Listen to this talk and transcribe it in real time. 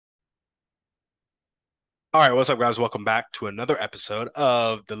All right, what's up, guys? Welcome back to another episode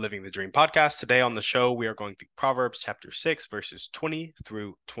of the Living the Dream podcast. Today on the show, we are going through Proverbs chapter 6, verses 20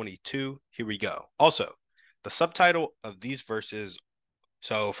 through 22. Here we go. Also, the subtitle of these verses.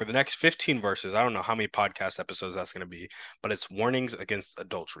 So, for the next 15 verses, I don't know how many podcast episodes that's going to be, but it's warnings against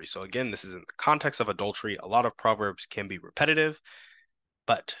adultery. So, again, this is in the context of adultery. A lot of Proverbs can be repetitive,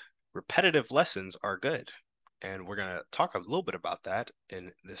 but repetitive lessons are good. And we're going to talk a little bit about that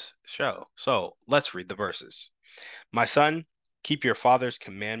in this show. So, let's read the verses. My son, keep your father's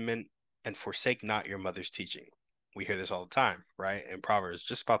commandment and forsake not your mother's teaching. We hear this all the time, right? In Proverbs,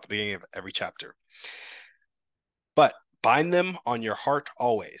 just about the beginning of every chapter. But bind them on your heart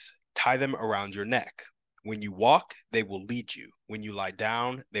always, tie them around your neck. When you walk, they will lead you. When you lie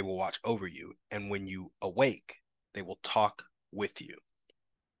down, they will watch over you. And when you awake, they will talk with you.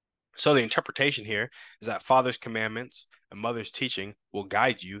 So the interpretation here is that father's commandments and mother's teaching will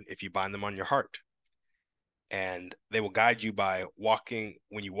guide you if you bind them on your heart. And they will guide you by walking.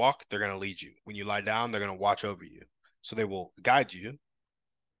 When you walk, they're going to lead you. When you lie down, they're going to watch over you. So they will guide you,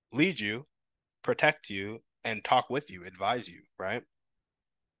 lead you, protect you, and talk with you, advise you, right?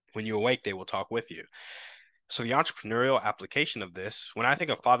 When you awake, they will talk with you. So the entrepreneurial application of this, when I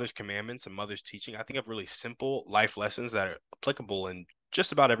think of father's commandments and mother's teaching, I think of really simple life lessons that are applicable in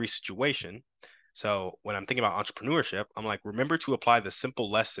just about every situation. So when I'm thinking about entrepreneurship, I'm like, remember to apply the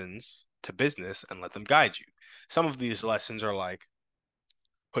simple lessons to business and let them guide you. Some of these lessons are like,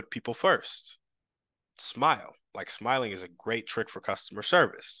 put people first, smile. Like smiling is a great trick for customer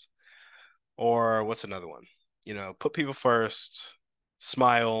service. Or what's another one? Put people first,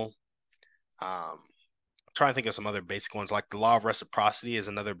 smile. Trying to think of some other basic ones. Like the law of reciprocity is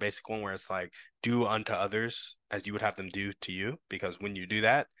another basic one where it's like, do unto others as you would have them do to you, because when you do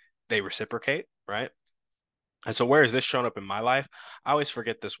that, they reciprocate, right? And so, where is this shown up in my life? I always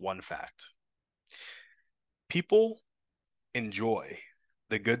forget this one fact. People enjoy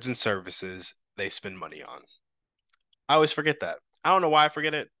the goods and services they spend money on. I always forget that. I don't know why I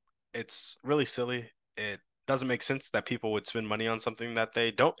forget it. It's really silly. It doesn't make sense that people would spend money on something that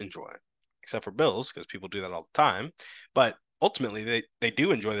they don't enjoy, except for bills, because people do that all the time. But ultimately, they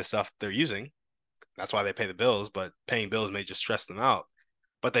do enjoy the stuff they're using. That's why they pay the bills, but paying bills may just stress them out,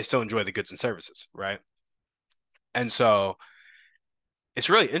 but they still enjoy the goods and services, right? And so it's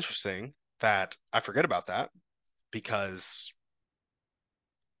really interesting that I forget about that because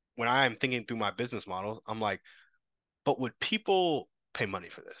when I'm thinking through my business models, I'm like, but would people pay money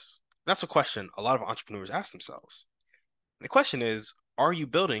for this? That's a question a lot of entrepreneurs ask themselves. The question is, are you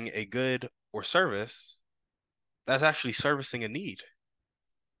building a good or service that's actually servicing a need?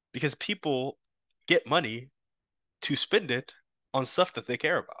 Because people get money to spend it on stuff that they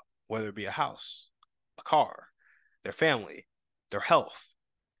care about, whether it be a house, a car, their family, their health,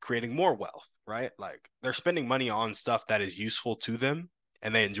 creating more wealth, right? Like they're spending money on stuff that is useful to them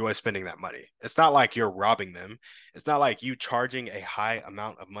and they enjoy spending that money. It's not like you're robbing them. It's not like you charging a high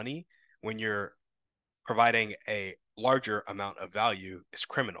amount of money when you're providing a larger amount of value is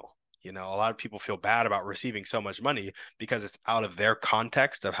criminal. A lot of people feel bad about receiving so much money because it's out of their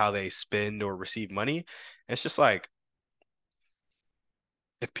context of how they spend or receive money. It's just like,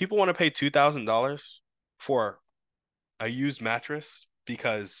 if people want to pay $2,000 for a used mattress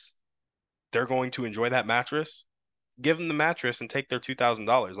because they're going to enjoy that mattress, give them the mattress and take their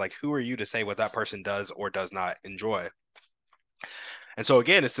 $2,000. Like, who are you to say what that person does or does not enjoy? And so,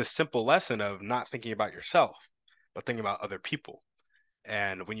 again, it's this simple lesson of not thinking about yourself, but thinking about other people.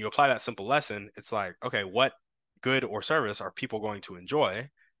 And when you apply that simple lesson, it's like, okay, what good or service are people going to enjoy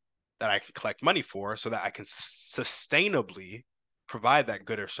that I can collect money for so that I can sustainably provide that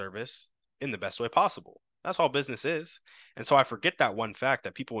good or service in the best way possible? That's all business is. And so I forget that one fact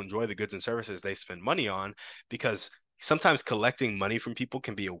that people enjoy the goods and services they spend money on, because sometimes collecting money from people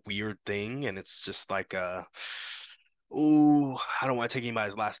can be a weird thing. And it's just like, oh, I don't want to take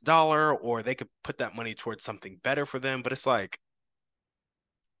anybody's last dollar, or they could put that money towards something better for them. But it's like,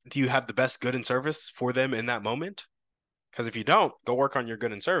 do you have the best good and service for them in that moment? Because if you don't, go work on your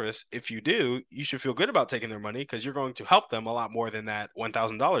good and service. If you do, you should feel good about taking their money because you're going to help them a lot more than that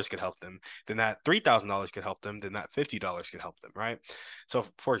 $1,000 could help them, than that $3,000 could help them, than that $50 could help them, right? So,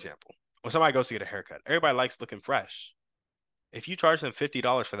 for example, when somebody goes to get a haircut, everybody likes looking fresh. If you charge them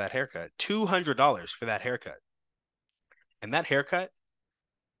 $50 for that haircut, $200 for that haircut, and that haircut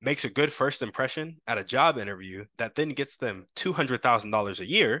makes a good first impression at a job interview that then gets them $200,000 a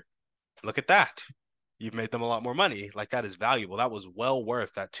year, look at that. You've made them a lot more money. Like, that is valuable. That was well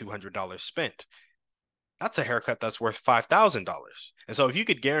worth that $200 spent. That's a haircut that's worth $5,000. And so if you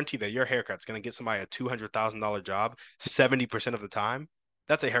could guarantee that your haircut's going to get somebody a $200,000 job 70% of the time,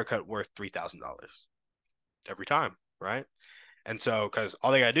 that's a haircut worth $3,000. every time, right? And so, because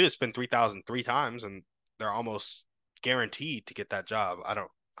all they got to do is spend 3,000 three times and they're almost guaranteed to get that job.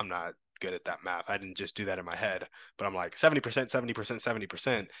 I'm not good at that math. I didn't just do that in my head, but I'm like 70%, 70%,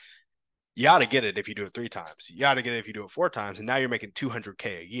 70%. You ought to get it if you do it three times. You ought to get it if you do it four times. And now you're making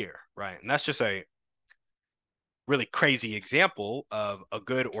 200K a year, right? And that's just a really crazy example of a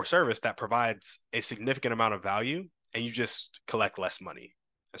good or service that provides a significant amount of value and you just collect less money.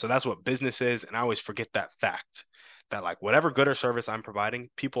 And so that's what business is. And I always forget that fact that like whatever good or service I'm providing,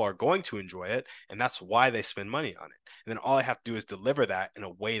 people are going to enjoy it. And that's why they spend money on it. And then all I have to do is deliver that in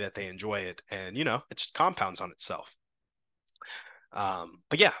a way that they enjoy it. And, you know, it just compounds on itself.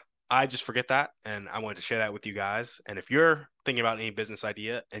 But yeah, I just forget that. And I wanted to share that with you guys. And if you're thinking about any business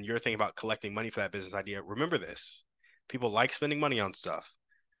idea and you're thinking about collecting money for that business idea, remember this. People like spending money on stuff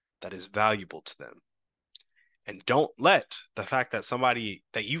that is valuable to them. And don't let the fact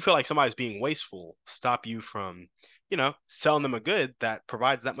that you feel like somebody's being wasteful stop you from, you know, selling them a good that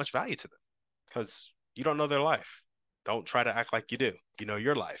provides that much value to them because you don't know their life. Don't try to act like you do. You know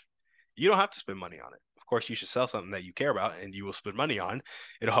your life. You don't have to spend money on it. Of course, you should sell something that you care about and you will spend money on.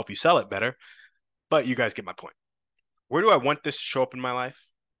 It'll help you sell it better. But you guys get my point. Where do I want this to show up in my life?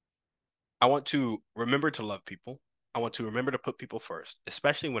 I want to remember to love people. I want to remember to put people first,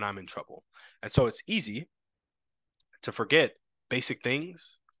 especially when I'm in trouble. And so it's easy to forget basic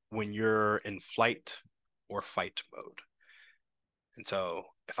things when you're in flight or fight mode. And so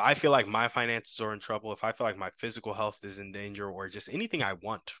if I feel like my finances are in trouble, if I feel like my physical health is in danger, or just anything I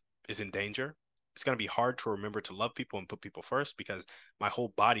want is in danger, it's going to be hard to remember to love people and put people first because my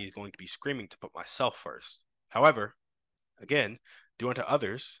whole body is going to be screaming to put myself first. However, again, do unto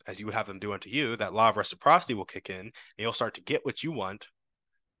others as you would have them do unto you. That law of reciprocity will kick in, and you'll start to get what you want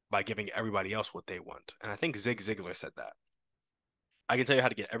by giving everybody else what they want. And I think Zig Ziglar said that. I can tell you how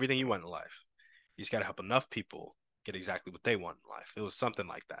to get everything you want in life. You just got to help enough people get exactly what they want in life. It was something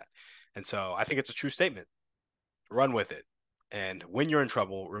like that. And so I think it's a true statement. Run with it. And when you're in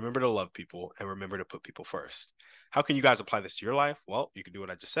trouble, remember to love people and remember to put people first. How can you guys apply this to your life? Well, you can do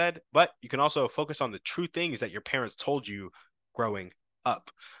what I just said, but you can also focus on the true things that your parents told you growing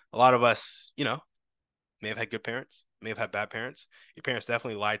up. A lot of us, you know, may have had good parents, may have had bad parents. Your parents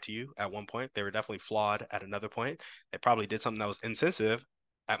definitely lied to you at one point. They were definitely flawed at another point. They probably did something that was insensitive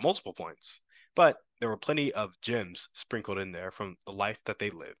at multiple points. But there were plenty of gems sprinkled in there from the life that they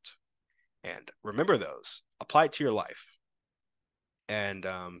lived. And remember those, apply it to your life. And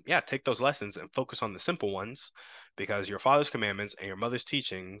yeah, take those lessons and focus on the simple ones because your father's commandments and your mother's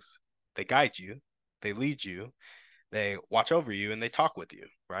teachings, they guide you, they lead you, they watch over you, and they talk with you,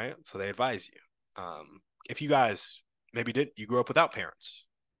 right? So they advise you. If you guys you grew up without parents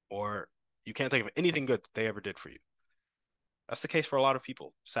or you can't think of anything good that they ever did for you, that's the case for a lot of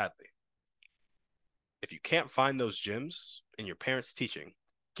people, sadly. If you can't find those gems in your parents' teaching,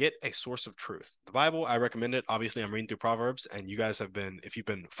 get a source of truth. The Bible, I recommend it. Obviously, I'm reading through Proverbs, and you guys if you've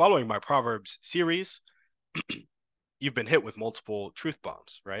been following my Proverbs series, you've been hit with multiple truth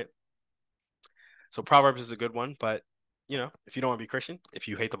bombs, right? So Proverbs is a good one, but you know, if you don't want to be Christian, if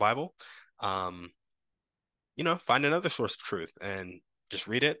you hate the Bible, you know, find another source of truth and just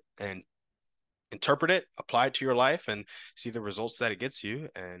read it and interpret it, apply it to your life, and see the results that it gets you.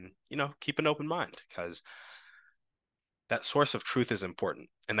 And you know, keep an open mind because that source of truth is important.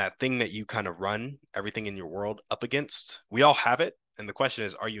 And that thing that you kind of run everything in your world up against, we all have it. And the question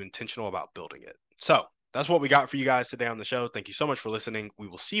is, are you intentional about building it? So that's what we got for you guys today on the show. Thank you so much for listening. We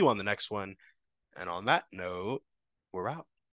will see you on the next one. And on that note, we're out.